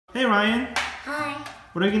Hey Ryan. Hi.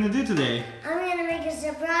 What are you gonna do today? I'm gonna make a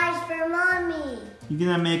surprise for Mommy. You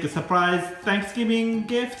gonna make a surprise Thanksgiving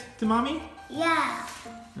gift to Mommy? Yeah.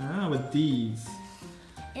 Ah, with these.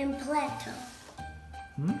 In Play-Doh.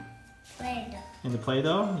 Hmm? Play-Doh. In the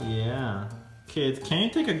Play-Doh? Yeah. Kids, can you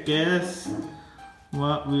take a guess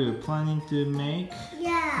what we were planning to make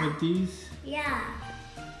with these? Yeah.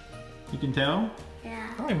 You can tell?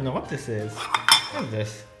 Yeah. I don't even know what this is. What is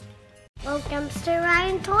this? Welcome to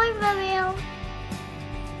Ryan ToysReview.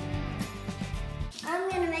 I'm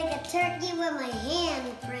gonna make a turkey with my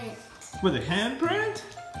handprint. With a handprint?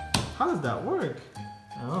 How does that work?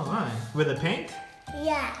 Oh my. With a paint?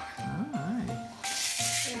 Yeah. Alright.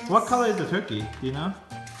 Yes. What color is the turkey? Do you know?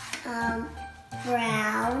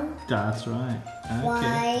 Brown, That's right. Okay.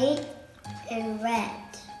 white, and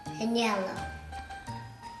red, and yellow.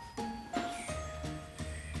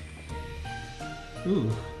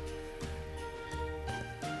 Ooh.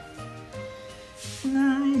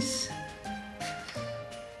 Nice.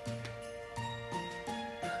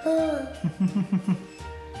 Ugh.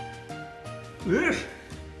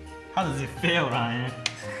 How does it feel, Ryan?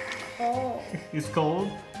 Cold. It's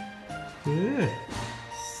cold? Ugh.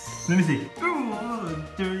 Let me see. Ooh,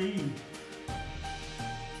 dirty.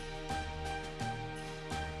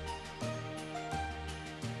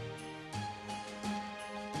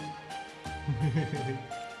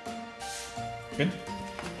 Good?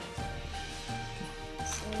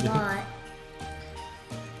 It's not.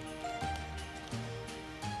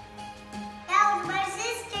 That was my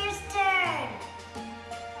sister's turn.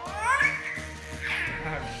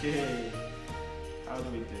 Okay. How do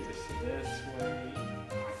we do this? This way.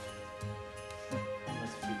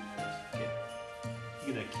 Let's feed first. Okay.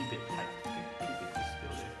 You gotta keep it tight. Okay. Keep it just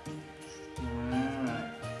still there. Alright.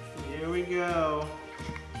 Here we go.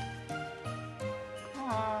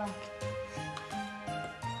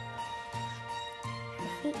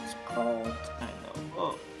 It's cold. I know.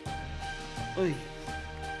 Oh. Oy.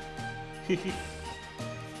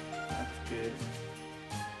 That's good.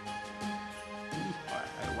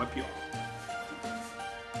 Alright, I wipe you off.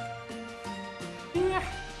 Yeah.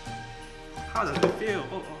 How does it feel?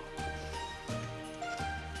 Oh, oh.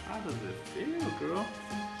 How does it feel, girl?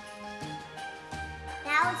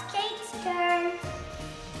 Now it's Kate's turn.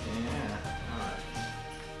 Yeah. Alright.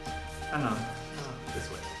 Oh no. Oh, this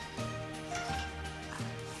way.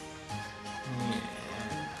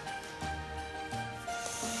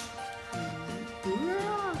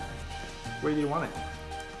 Yeah. Where do you want it?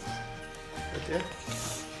 Right there?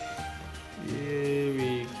 Here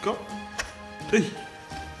we go. Hey.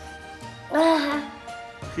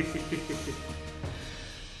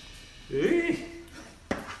 Hey.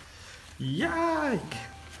 Yike.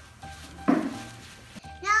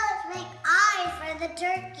 Now let's make eyes for the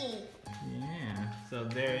turkey. Yeah. So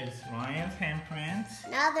there is Ryan's handprint.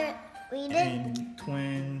 Now that we did And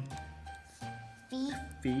twin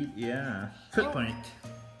feet, yeah. Footprint.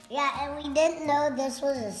 Yeah, and we didn't know this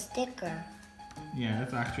was a sticker. Yeah,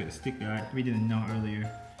 that's actually a sticker. We didn't know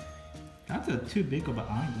earlier. That's too big of an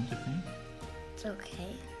eye, don't you think? It's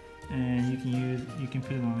okay. And you can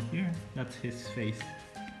put it on here. That's his face.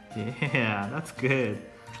 Yeah, that's good.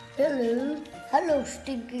 Hello. Hello,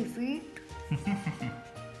 stinky feet.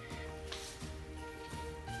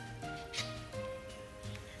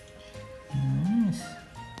 Nice.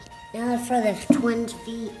 Now for the twins'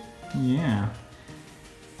 feet. Yeah.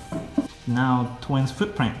 Now twins'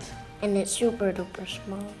 footprint. And it's super duper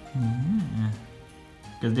small. Yeah.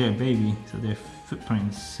 Because they're a baby, so their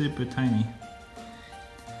footprint is super tiny.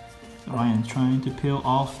 Ryan trying to peel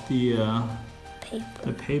off the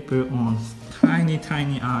paper on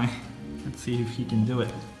tiny eye. Let's see if he can do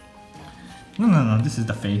it. No, this is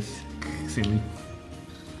the face. Silly.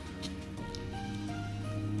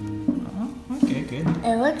 Oh, okay, good.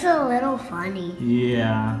 It looks a little funny.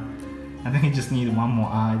 Yeah. I think he just needs one more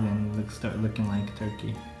eye, then start looking like a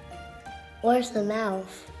turkey. Where's the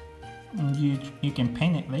mouth? You can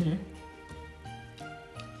paint it later.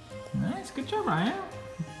 Nice, good job, Ryan.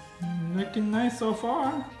 Looking nice so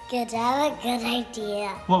far. Good, I have a good idea.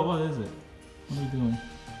 What is it? What are you doing?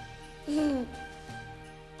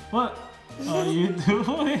 What are you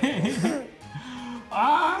doing?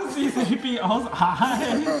 Ah, C3PO's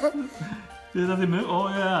eyes. Does it move? Oh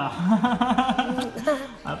yeah.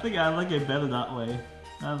 I think I like it better that way.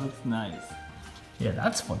 That looks nice. Yeah,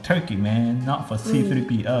 that's for turkey, man, not for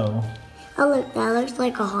C3PO. Oh look, that looks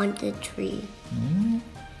like a haunted tree.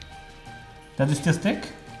 Does it still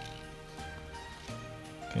stick?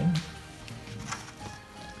 Okay.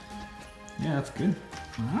 Yeah, that's good.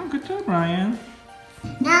 Wow, good job, Ryan.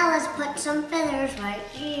 Now let's put some feathers right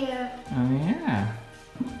here. Oh yeah.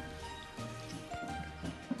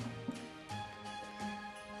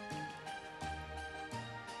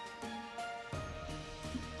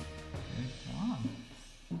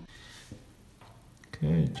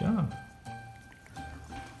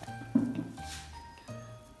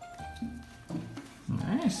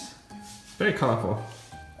 very colorful.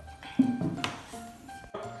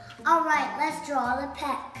 All right, let's draw the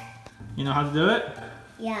peck. You know how to do it?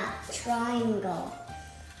 Yeah, triangle.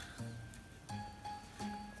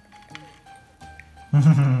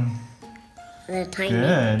 And a tiny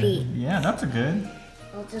Good. beak. Yeah, that's a good.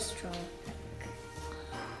 I'll just draw a peck.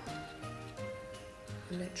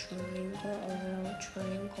 And a triangle, a little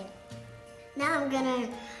triangle. Now I'm gonna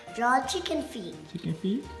draw chicken feet. Chicken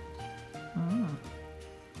feet? Ah.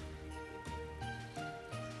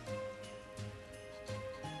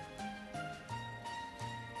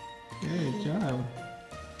 Good job.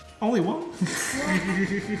 Only one?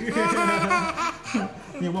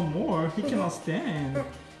 Yeah, one more. He cannot stand.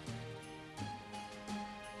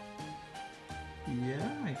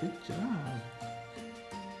 Yeah, good job.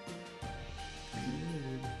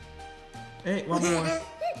 Good. Hey, one more.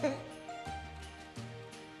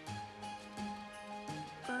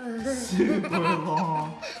 Super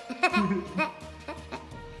long.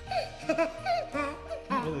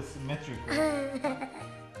 Really symmetrical.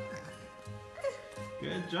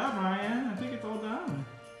 Good job, Ryan. I think it's all done.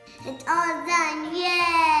 It's all done,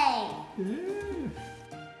 yay! Good.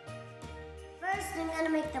 First, I'm gonna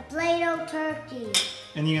make the Play-Doh turkey.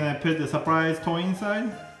 And you're gonna put the surprise toy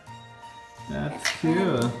inside? That's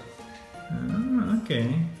cool. Oh,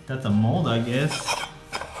 okay. That's a mold, I guess.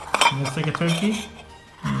 Looks like a turkey.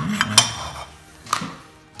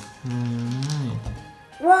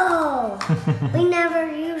 Whoa! We never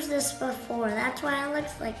used this before. That's why it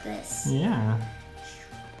looks like this. Yeah.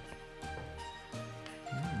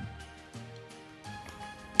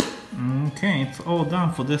 Okay, it's all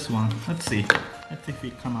done for this one. Let's see. Let's see if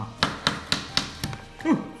it come out.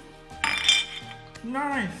 Ooh.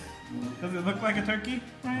 Nice! Does it look like a turkey,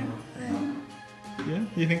 Ryan? Yeah?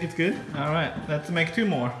 You think it's good? Alright, let's make two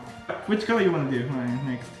more. Which color you want to do, Ryan,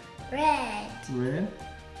 next? Red. Red?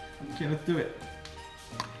 Okay, let's do it.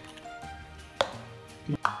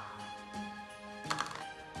 Alright,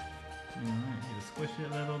 just squish it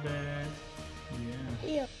a little bit.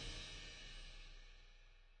 Yeah. Ew.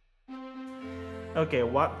 Okay,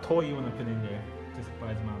 what toy you want to put in there to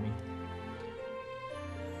surprise mommy?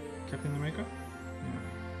 Captain America?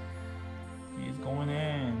 Yeah. He's going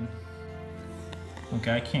in.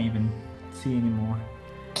 Okay, I can't even see anymore.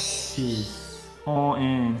 He's all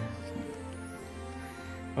in.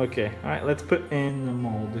 Okay, alright, let's put in the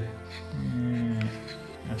mold.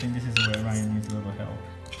 I think this is where Ryan needs a little help.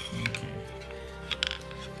 Okay.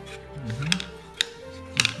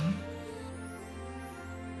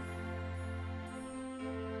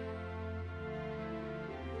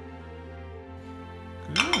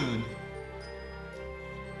 Good.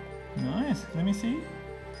 Nice. Let me see.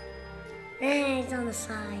 It's on the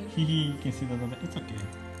side. You can see the little bit. It's okay.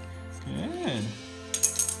 Good.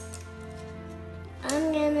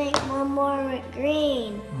 I'm gonna make one more with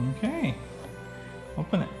green. Okay.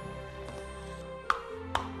 Open it.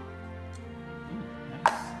 Ooh,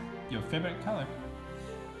 nice. Your favorite color.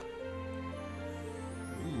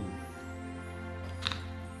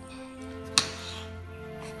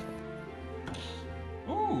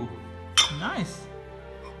 Ooh. Ooh, nice.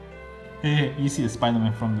 Hey, you see the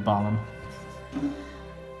Spider-Man from the bottom.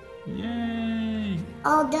 Yay!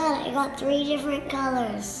 All done. I got 3 different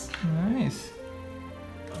colors. Nice.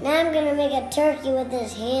 Now I'm gonna make a turkey with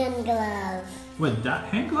this hand glove. With that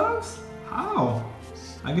hand gloves? How?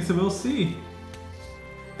 I guess we'll see.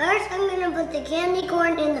 First, I'm gonna put the candy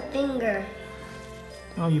corn in the finger.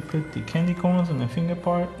 Oh, you put the candy corns on the finger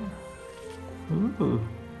part? Ooh.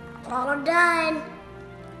 All done.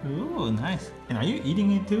 Ooh, nice. And are you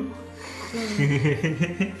eating it too?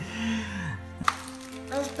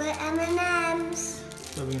 Let's put M&Ms.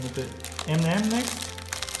 So we're gonna put M&M next?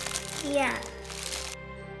 Yeah.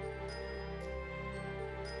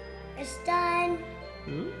 It's done.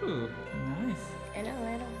 Ooh, nice. And a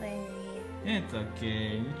little bit. It's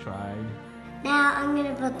okay, you tried. Now I'm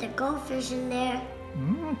gonna put the goldfish in there.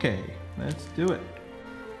 Okay, let's do it.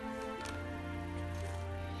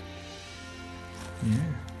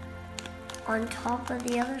 Yeah. On top of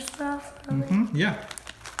the other stuff. Yeah.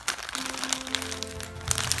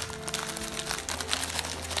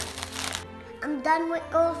 I'm done with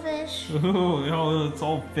goldfish. Ooh, oh, it's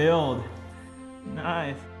all filled.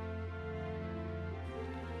 Nice.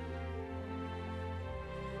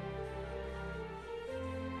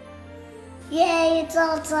 Yay, it's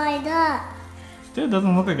all tied up. Still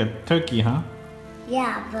doesn't look like a turkey, huh?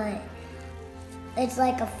 Yeah, but it's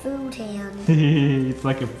like a food hand. It's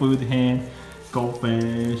like a food hand,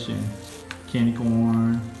 goldfish and candy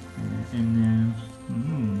corn and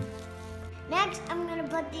M&Ms. Next, I'm gonna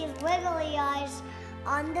put these wiggly eyes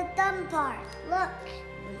on the thumb part. Look.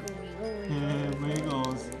 Yeah,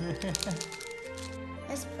 wiggles.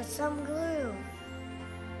 Let's put some glue.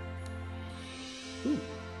 Ooh.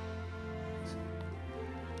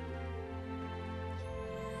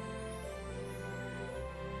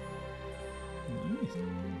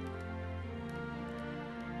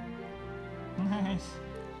 Nice.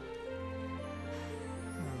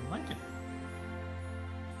 I like it.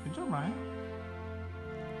 Good job, Ryan.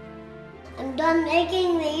 I'm done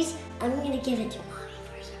making these. I'm gonna give it to Mommy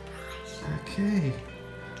for a surprise. Okay.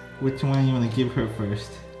 Which one you want to give her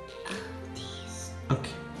first? These.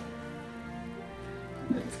 Okay.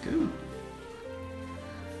 Let's go.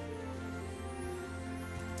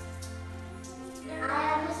 I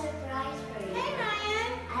have a surprise for you. Hey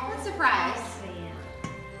Ryan, I have what a surprise? for you.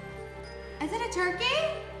 Is it a turkey?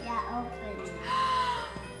 Yeah, open it.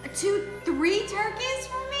 3 turkeys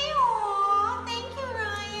for me? Aw, thank you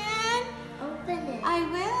Ryan. Open it. I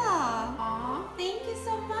will. Aw, thank you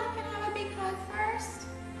so much. Can I have a big hug first?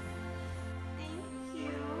 Thank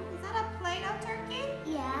you. Is that a Play-Doh turkey?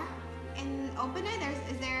 Yeah. And open it.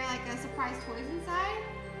 Is there like a surprise toys inside?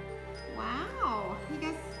 Wow.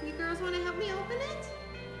 You girls want to help me open it?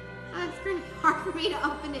 Oh, it's pretty hard for me to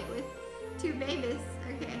open it with 2 babies.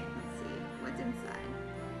 Okay, let's see. What's inside?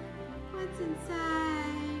 What's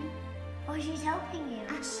inside? Oh, she's helping you.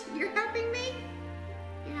 You're helping me?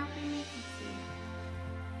 You're helping me?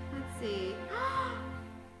 Let's see.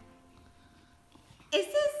 Is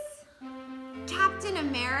this Captain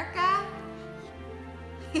America?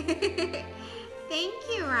 Thank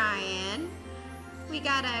you, Ryan. We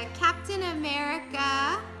got a Captain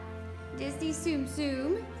America Disney Tsum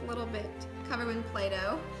Tsum. A little bit covered with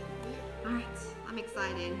Play-Doh. All right, I'm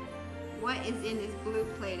excited. What is in this blue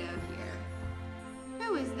Play-Doh here?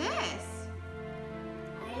 Who is this?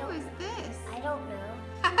 Who is this? I don't know.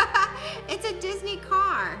 It's a Disney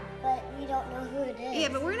car. But we don't know who it is. Yeah,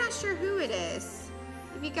 but we're not sure who it is.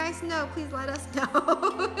 If you guys know, please let us know.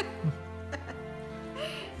 Okay.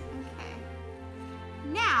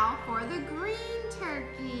 Now for the green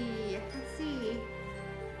turkey. Let's see.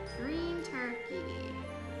 Green turkey.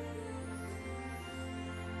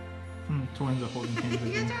 Twins are holding hands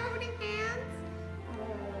You guys again. are holding hands?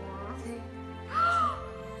 Aww.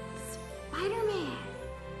 Spider-Man.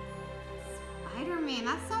 Spider-Man,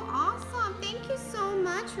 that's so awesome. Thank you so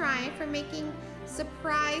much, Ryan, for making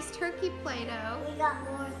surprise turkey Play-Doh. We got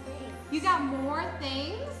more things. You got more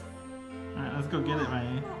things? Alright, let's go get it,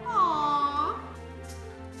 Ryan. Aww.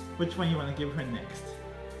 Which one you want to give her next?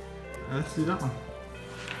 Let's do that one.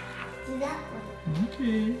 Do that one.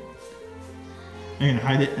 Okay. Are you gonna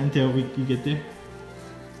hide it until you get there?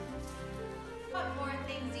 What more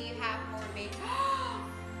things do you have for me?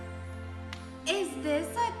 Is this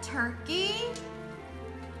a turkey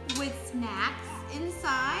with snacks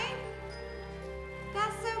inside?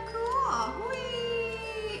 That's so cool.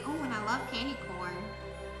 Whee! Oh, and I love candy corn.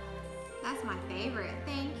 That's my favorite.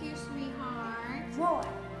 Thank you, sweetheart. More.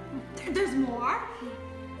 There's more?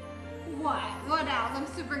 What? What else? I'm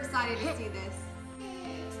super excited to see this.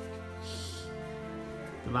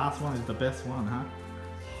 The last one is the best one, huh?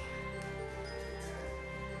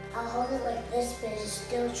 I'll hold it like this, but it's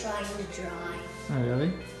still trying to dry. Oh,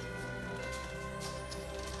 really?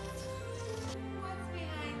 What's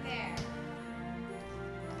behind there?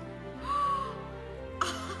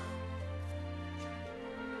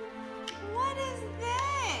 What is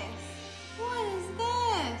this? What is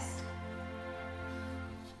this?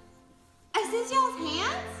 Is this y'all's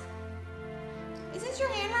hands? Is this your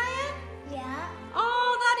hand, Ryan? Yeah.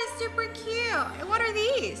 Oh, that is super cute. And what are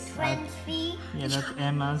these? Friend's feet. Yeah, that's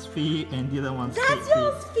Emma's feet and the other one's That's Kate's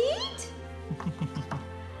y'all's feet?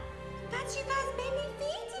 That's you guys' baby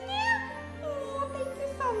feet in there? Oh, thank you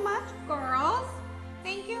so much, girls.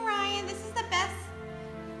 Thank you, Ryan. This is the best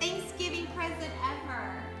Thanksgiving present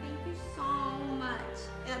ever. Thank you so much.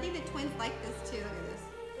 And I think the twins like this too.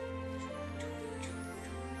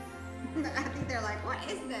 Look at this. I think they're like, what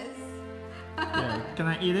is this? Yeah, can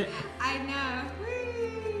I eat it? I know.